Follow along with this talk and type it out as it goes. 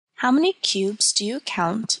How many cubes do you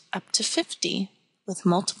count up to 50 with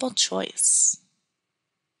multiple choice?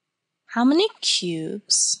 How many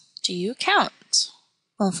cubes do you count?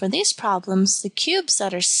 Well, for these problems, the cubes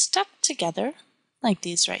that are stuck together, like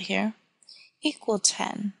these right here, equal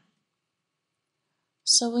 10.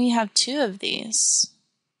 So we have 2 of these.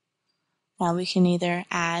 Now we can either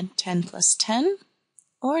add 10 plus 10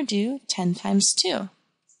 or do 10 times 2.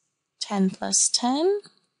 10 plus 10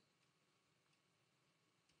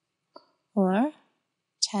 or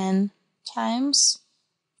 10 times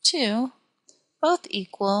 2, both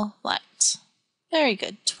equal what? Very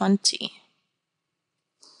good, 20.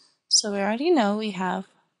 So we already know we have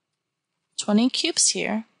 20 cubes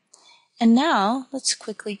here. And now let's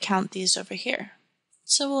quickly count these over here.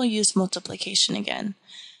 So we'll use multiplication again.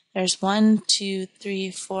 There's 1, 2,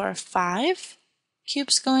 3, 4, 5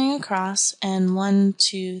 cubes going across, and 1,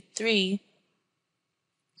 2, 3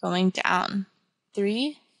 going down.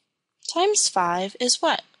 3 times 5 is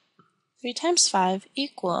what? 3 times 5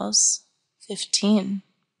 equals 15.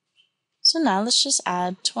 So now let's just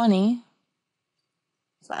add 20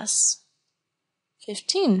 plus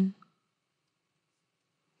 15.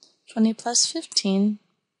 20 plus 15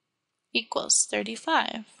 equals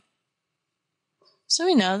 35. So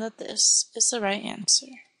we know that this is the right answer.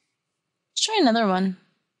 Let's try another one.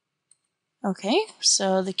 Okay,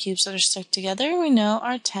 so the cubes that are stuck together we know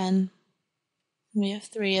are 10. We have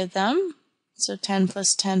 3 of them. So 10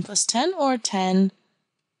 plus 10 plus 10, or 10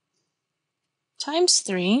 times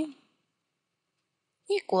 3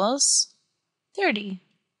 equals 30.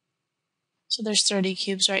 So there's 30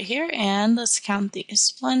 cubes right here, and let's count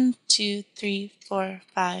these. 1, 2, 3, 4,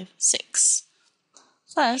 5, 6.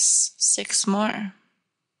 Plus 6 more.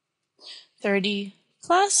 30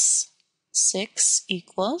 plus 6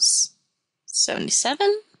 equals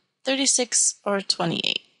 77, 36, or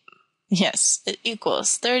 28. Yes, it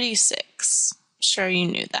equals 36. I'm sure you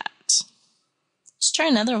knew that. Let's try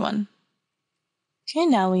another one. Okay,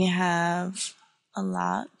 now we have a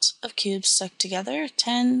lot of cubes stuck together.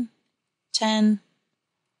 10, 10,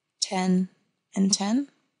 10, and 10.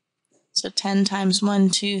 So 10 times 1,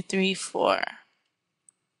 2, 3, 4.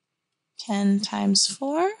 10 times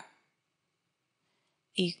 4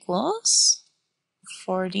 equals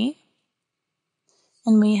 40.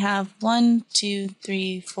 And we have 1, 2,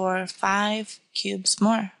 3, 4, 5 cubes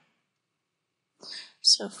more.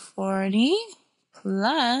 So 40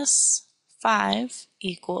 plus 5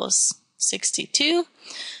 equals 62,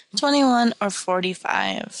 21, or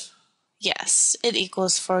 45. Yes, it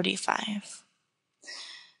equals 45.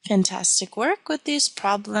 Fantastic work with these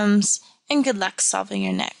problems, and good luck solving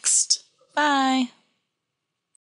your next. Bye.